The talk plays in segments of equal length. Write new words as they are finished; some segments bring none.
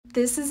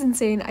This is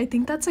insane. I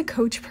think that's a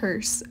Coach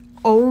purse.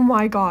 Oh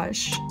my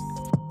gosh.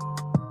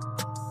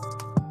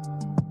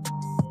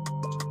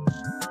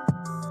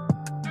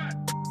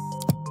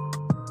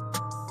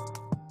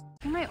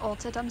 My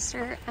Ulta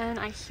dumpster, and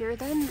I hear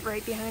them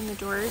right behind the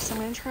door, so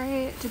I'm gonna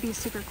try to be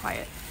super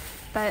quiet.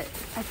 But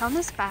I found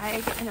this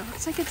bag and it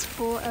looks like it's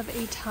full of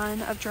a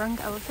ton of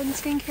Drunk Elephant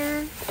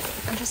skincare.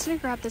 I'm just gonna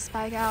grab this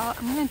bag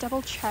out. I'm gonna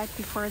double check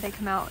before they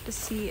come out to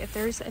see if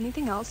there's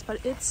anything else,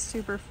 but it's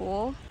super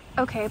full.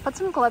 Okay, I put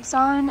some gloves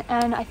on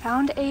and I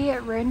found a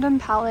random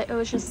palette. It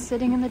was just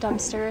sitting in the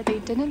dumpster. They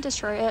didn't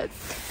destroy it.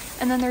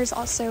 And then there's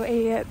also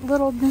a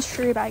little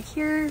mystery bag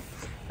here.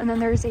 And then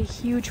there's a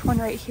huge one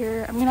right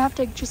here. I'm gonna have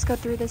to just go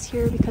through this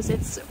here because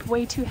it's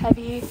way too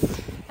heavy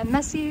and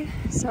messy.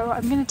 So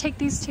I'm gonna take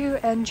these two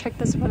and check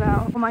this one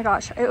out. Oh my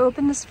gosh, I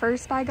opened this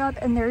first bag up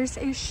and there's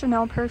a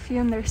Chanel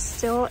perfume. There's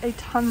still a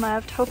ton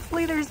left.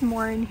 Hopefully there's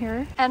more in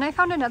here. And I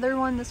found another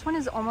one. This one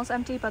is almost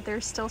empty, but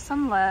there's still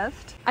some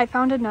left. I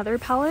found another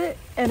palette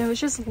and it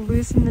was just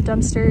loose in the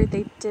dumpster.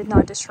 They did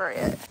not destroy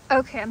it.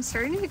 Okay, I'm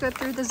starting to go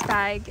through this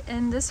bag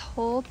and this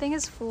whole thing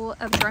is full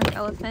of Drunk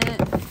Elephant.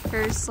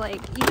 There's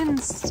like even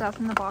stuff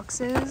in the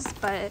boxes,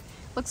 but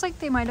looks like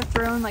they might have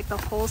thrown like the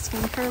whole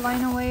skincare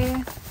line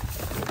away.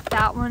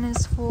 That one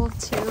is full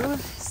too,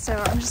 so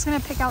I'm just gonna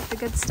pick out the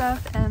good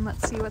stuff and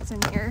let's see what's in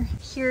here.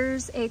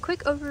 Here's a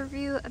quick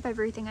overview of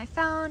everything I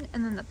found,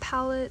 and then the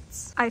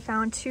palettes. I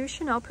found 2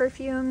 Chanel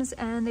perfumes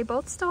and they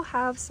both still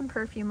have some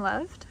perfume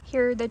left.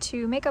 Here are the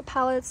 2 makeup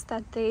palettes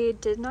that they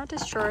did not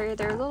destroy.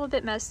 They're a little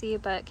bit messy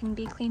but can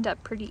be cleaned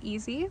up pretty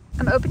easy.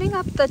 I'm opening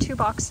up the 2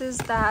 boxes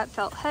that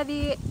felt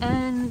heavy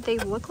and they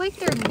look like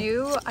they're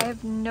new. I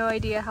have no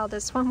idea how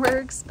this one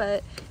works,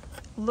 but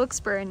looks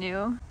brand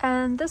new.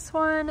 And this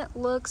one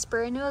looks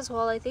brand new as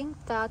well. I think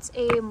that's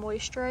a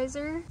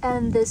moisturizer,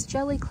 and this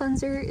jelly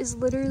cleanser is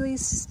literally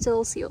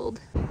still sealed.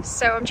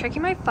 So I'm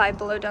checking my Five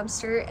Below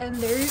dumpster and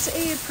there's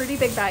a pretty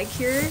big bag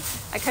here.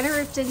 I kind of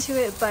ripped into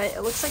it, but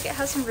it looks like it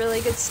has some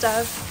really good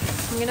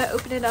stuff. I'm gonna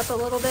open it up a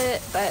little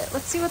bit, but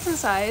let's see what's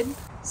inside.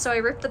 So I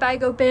ripped the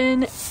bag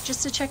open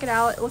just to check it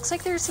out. It looks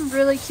like there's some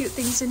really cute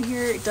things in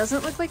here. It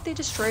doesn't look like they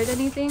destroyed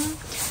anything.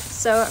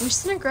 So I'm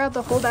just gonna grab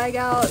the whole bag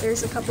out.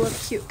 There's a couple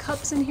of cute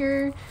cups in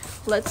here.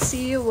 Let's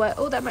see what,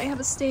 oh, that might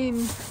have a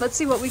stain. Let's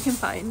see what we can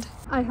find.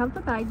 I have the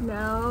bag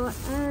now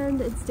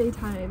and it's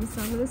daytime,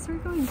 so I'm gonna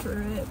start going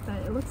through it, but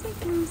it looks like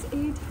there's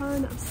a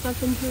ton of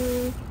stuff in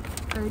here.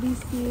 I already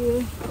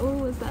see,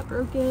 oh, is that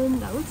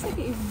broken? That looks like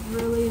a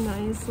really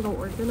nice little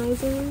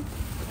organizer.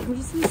 I'm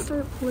just gonna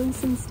start pulling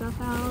some stuff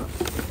out,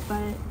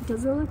 but it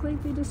doesn't look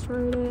like they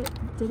destroyed it.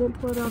 Didn't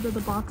pull it out of the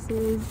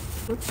boxes.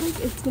 Looks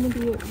like it's gonna be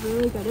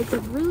really good. It's a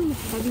really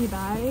heavy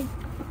bag,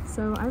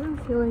 so I have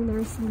a feeling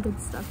there's some good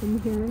stuff in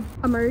here.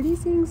 I'm already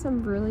seeing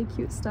some really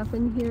cute stuff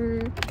in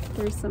here.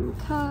 There's some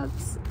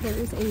cups.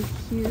 There's a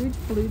huge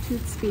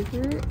Bluetooth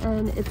speaker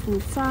and it's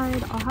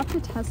inside. I'll have to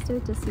test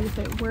it to see if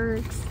it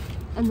works.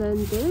 And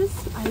then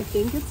this, I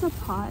think it's a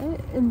pot,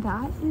 and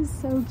that is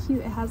so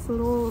cute. It has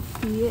little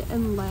feet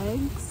and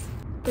legs.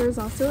 There's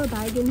also a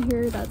bag in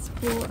here that's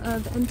full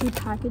of empty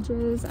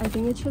packages. I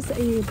think it's just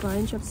a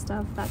bunch of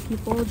stuff that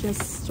people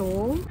just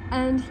stole.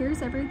 And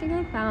here's everything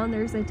I found.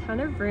 There's a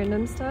ton of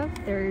random stuff.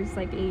 There's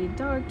like a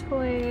dog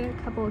toy,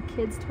 a couple of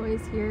kids'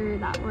 toys here.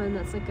 That one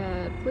that's like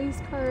a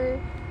police car.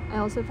 I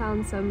also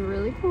found some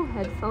really cool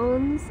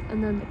headphones,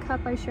 and then the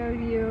cup I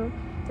showed you.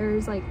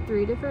 There's like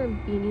 3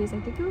 different beanies. I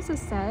think it was a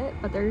set,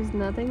 but there's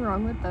nothing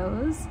wrong with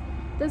those.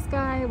 This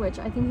guy, which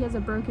I think he has a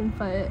broken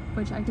foot,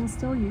 which I can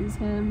still use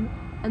him.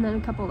 And then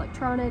a couple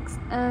electronics,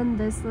 and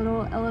this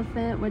little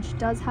elephant, which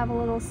does have a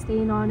little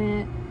stain on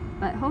it,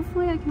 but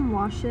hopefully I can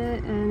wash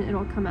it and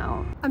it'll come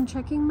out. I'm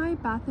checking my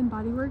Bath and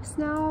Body Works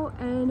now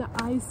and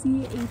I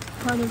see a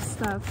ton of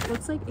stuff.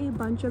 Looks like a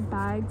bunch of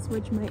bags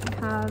which might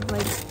have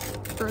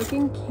like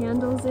broken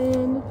candles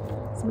in.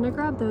 So I'm gonna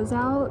grab those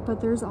out, but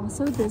there's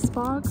also this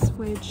box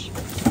which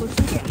looks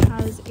like it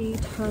has a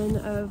ton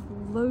of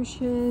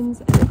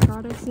lotions and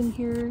products in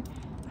here.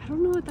 I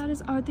don't know what that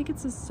is. Oh, I think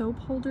it's a soap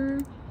holder.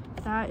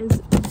 That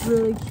is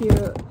really cute.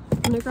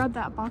 I'm gonna grab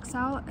that box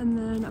out and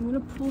then I'm gonna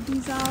pull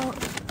these out.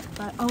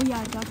 But oh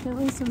yeah,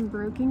 definitely some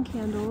broken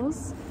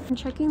candles. I'm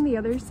checking the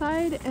other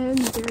side and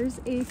there's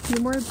a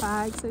few more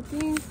bags. I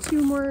think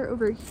 2 more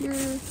over here.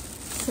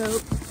 So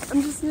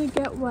I'm just gonna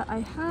get what I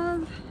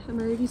have. I'm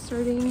already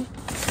starting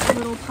a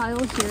little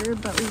pile here,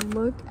 but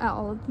look at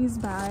all of these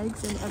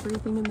bags and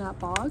everything in that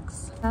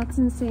box. That's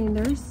insane.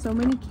 There's so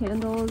many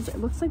candles. It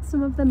looks like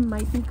some of them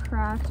might be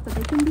cracked, but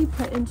they can be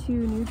put into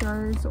new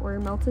jars or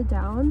melted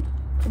down.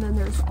 And then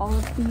there's all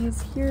of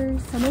these here.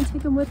 So I'm gonna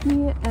take them with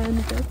me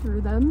and go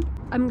through them.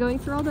 I'm going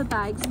through all the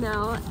bags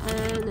now,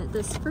 and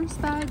this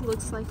first bag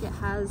looks like it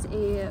has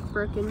a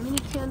broken mini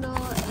candle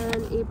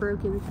and a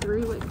broken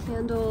 3-wick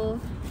candle.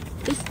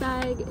 This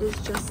bag is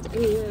just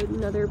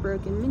another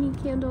broken mini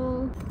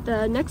candle.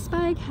 The next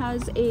bag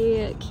has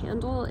a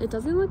candle. It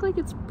doesn't look like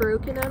it's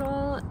broken at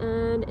all,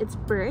 and it's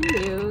brand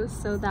new,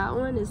 so that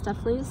one is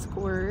definitely a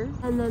score.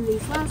 And then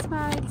these last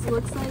bags,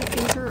 looks like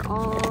these are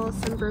all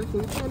some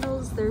broken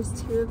candles.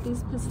 There's 2 of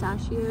these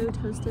pistachio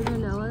toasted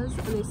vanillas,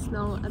 and they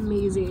smell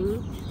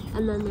amazing.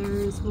 And then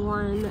there's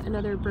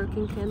another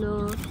broken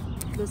candle.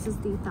 This is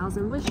the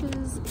 1,000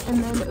 Wishes.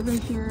 And then over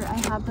here I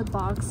have the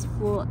box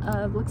full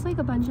of, looks like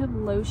a bunch of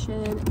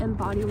lotion and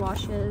body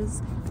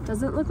washes.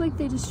 Doesn't look like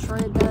they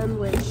destroyed them,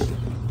 which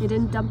they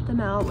didn't dump them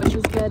out, which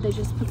is good. They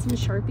just put some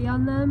Sharpie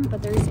on them,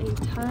 but there's a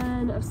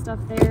ton of stuff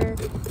there.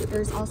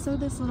 There's also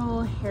this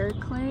little hair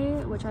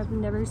clay, which I've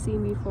never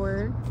seen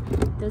before.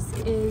 This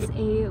is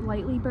a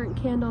lightly burnt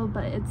candle,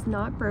 but it's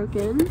not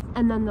broken.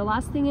 And then the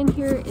last thing in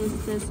here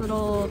is this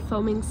little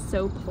foaming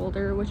soap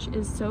holder, which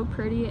is so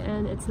pretty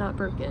and it's not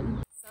broken.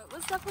 It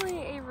was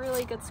definitely a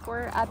really good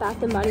score at Bath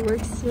 & Body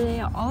Works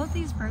today. All of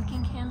these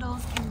broken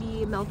candles can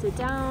be melted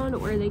down,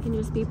 or they can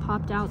just be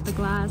popped out the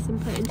glass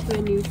and put into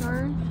a new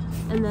jar.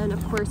 And then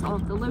of course all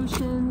of the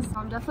lotions.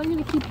 I'm definitely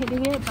going to keep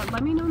hitting it, but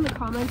let me know in the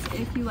comments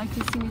if you like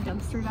to see me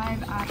dumpster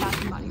dive at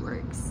Bath & Body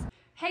Works.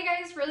 Hey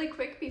guys, really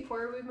quick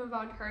before we move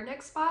on to our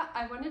next spot,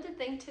 I wanted to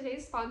thank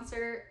today's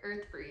sponsor,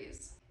 Earth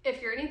Breeze. If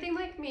you're anything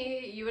like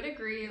me, you would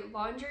agree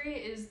laundry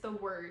is the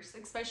worst,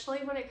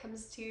 especially when it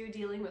comes to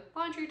dealing with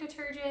laundry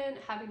detergent,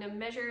 having to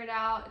measure it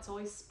out. It's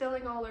always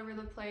spilling all over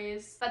the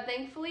place. But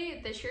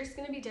thankfully, this year's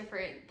gonna be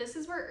different. This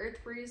is where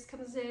Earth Breeze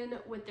comes in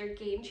with their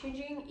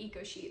game-changing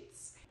Eco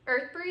Sheets.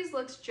 Earth Breeze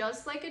looks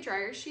just like a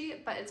dryer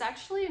sheet, but it's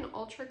actually an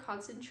ultra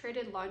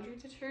concentrated laundry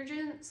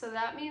detergent, so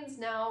that means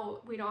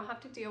now we don't have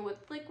to deal with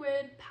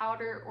liquid,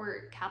 powder,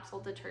 or capsule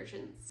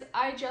detergents.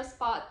 I just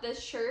bought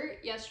this shirt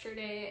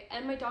yesterday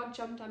and my dog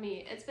jumped on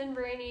me. It's been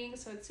raining,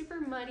 so it's super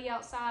muddy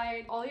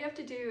outside. All you have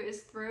to do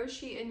is throw a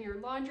sheet in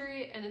your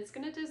laundry and it's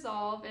gonna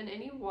dissolve in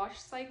any wash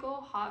cycle,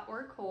 hot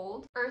or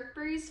cold. Earth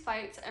Breeze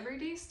fights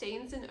everyday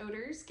stains and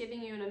odors,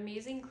 giving you an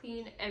amazing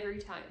clean every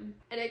time.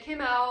 And it came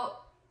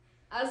out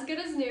as good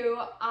as new.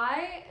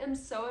 I am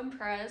so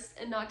impressed,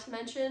 and not to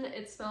mention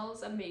it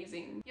smells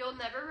amazing. You'll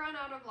never run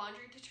out of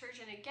laundry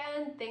detergent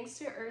again thanks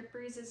to Earth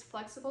Breeze's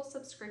flexible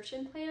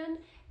subscription plan,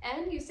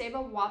 and you save a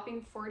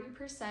whopping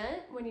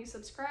 40% when you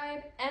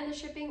subscribe, and the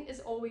shipping is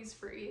always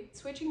free.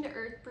 Switching to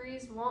Earth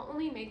Breeze won't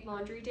only make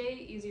laundry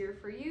day easier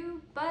for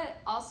you,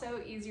 but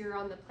also easier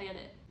on the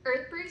planet.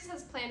 Earth Breeze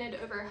has planted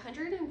over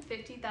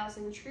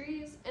 150,000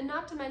 trees, and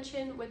not to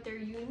mention with their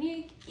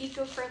unique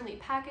eco-friendly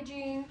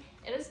packaging,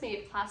 it has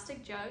made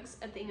plastic jugs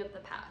a thing of the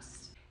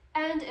past.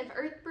 And if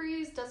Earth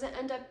Breeze doesn't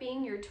end up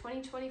being your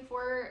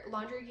 2024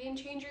 laundry game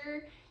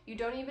changer, you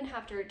don't even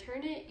have to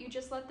return it. You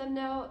just let them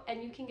know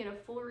and you can get a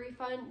full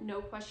refund,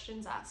 no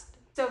questions asked.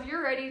 So if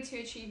you're ready to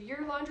achieve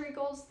your laundry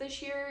goals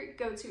this year,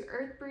 go to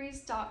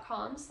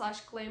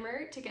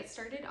earthbreeze.com/glamour to get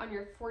started on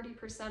your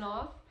 40%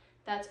 off.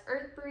 That's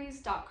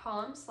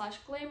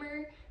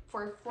earthbreeze.com/glamour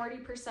for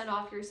 40%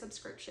 off your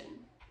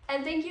subscription.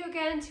 And thank you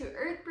again to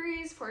Earth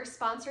Breeze for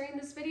sponsoring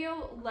this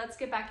video. Let's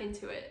get back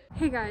into it.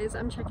 Hey guys,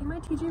 I'm checking my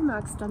TJ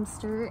Maxx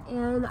dumpster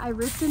and I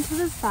ripped into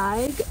this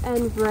bag,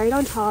 and right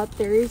on top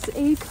there's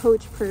a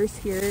Coach purse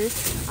here.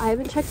 I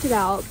haven't checked it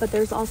out, but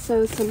there's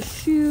also some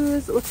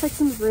shoes. It looks like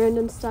some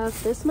random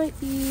stuff. This might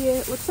be,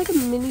 it looks like a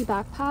mini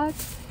backpack,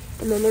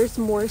 and then there's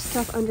more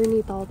stuff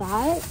underneath all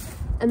that.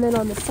 And then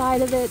on the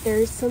side of it,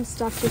 there's some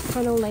stuff just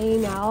kind of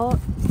laying out.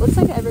 Looks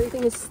like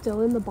everything is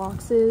still in the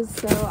boxes,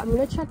 so I'm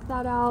gonna check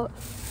that out.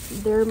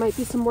 There might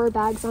be some more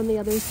bags on the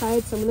other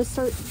side, so I'm gonna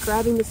start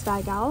grabbing this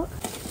bag out.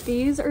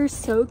 These are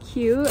so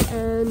cute,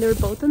 and they're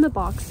both in the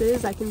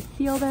boxes. I can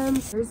feel them.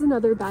 There's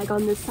another bag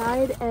on this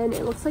side, and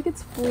it looks like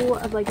it's full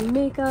of like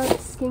makeup,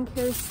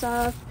 skincare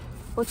stuff.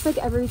 Looks like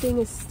everything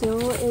is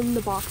still in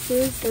the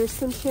boxes. There's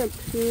some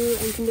shampoo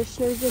and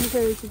conditioners in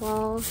here as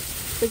well.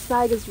 This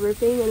bag is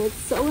ripping and it's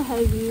so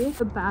heavy.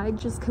 The bag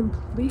just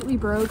completely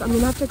broke. I'm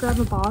gonna have to grab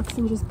a box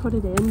and just put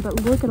it in,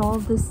 but look at all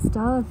of this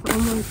stuff. Oh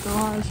my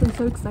gosh, I'm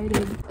so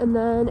excited. And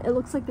then it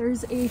looks like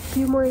there's a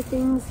few more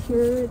things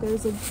here.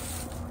 There's a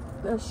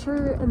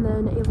shirt and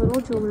then a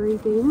little jewelry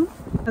thing.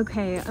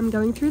 Okay, I'm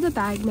going through the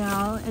bag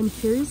now, and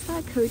here's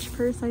that Coach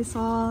purse I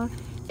saw.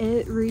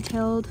 It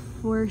retailed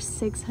for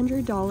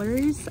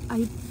 $600.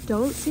 I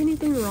don't see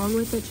anything wrong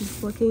with it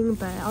just looking,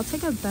 but I'll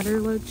take a better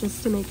look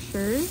just to make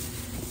sure.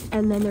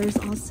 And then there's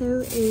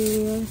also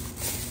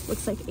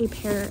looks like a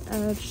pair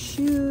of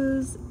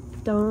shoes.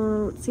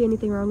 Don't see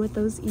anything wrong with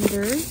those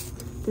either.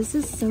 This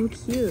is so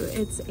cute.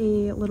 It's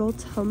a little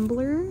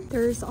tumbler.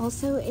 There's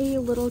also a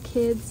little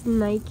kid's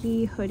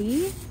Nike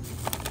hoodie.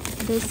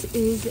 This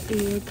is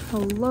a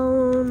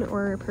cologne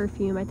or a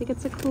perfume. I think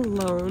it's a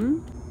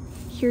cologne.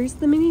 Here's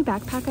the mini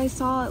backpack I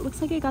saw. It looks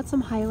like it got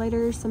some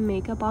highlighter, some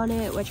makeup on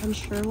it, which I'm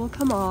sure will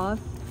come off.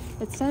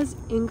 It says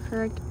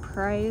incorrect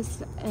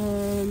price,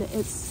 and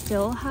it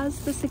still has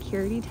the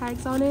security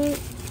tags on it.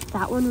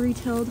 That one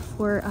retailed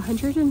for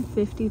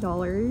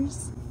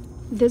 $150.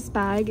 This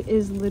bag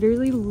is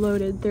literally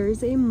loaded.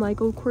 There's a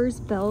Michael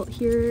Kors belt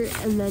here,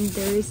 and then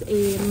there's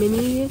a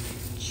mini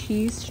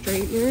cheese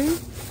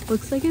straightener.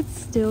 Looks like it's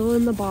still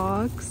in the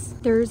box.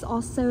 There's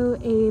also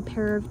a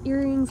pair of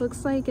earrings.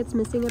 Looks like it's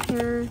missing a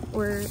pair,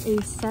 or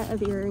a set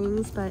of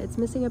earrings, but it's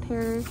missing a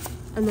pair.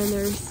 And then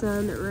there's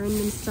some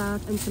random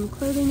stuff and some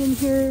clothing in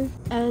here.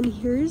 And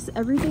here's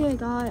everything I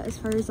got as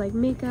far as like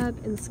makeup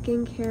and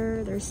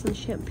skincare. There's some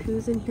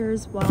shampoos in here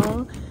as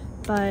well,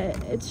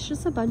 but it's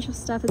just a bunch of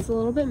stuff. It's a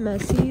little bit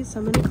messy, so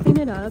I'm gonna clean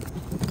it up.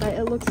 But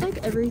it looks like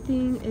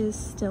everything is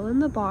still in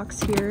the box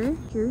here.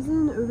 Here's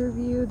an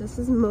overview. This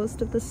is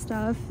most of the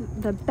stuff.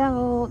 The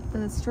belt, the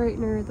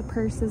straightener, the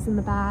purses in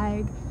the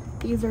bag.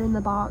 These are in the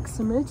box,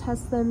 so I'm going to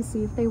test them,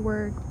 see if they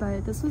work.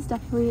 But this was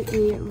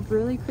definitely a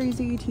really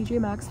crazy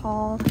TJ Maxx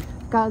haul.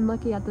 Gotten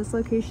lucky at this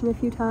location a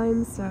few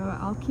times, so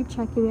I'll keep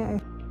checking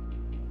it.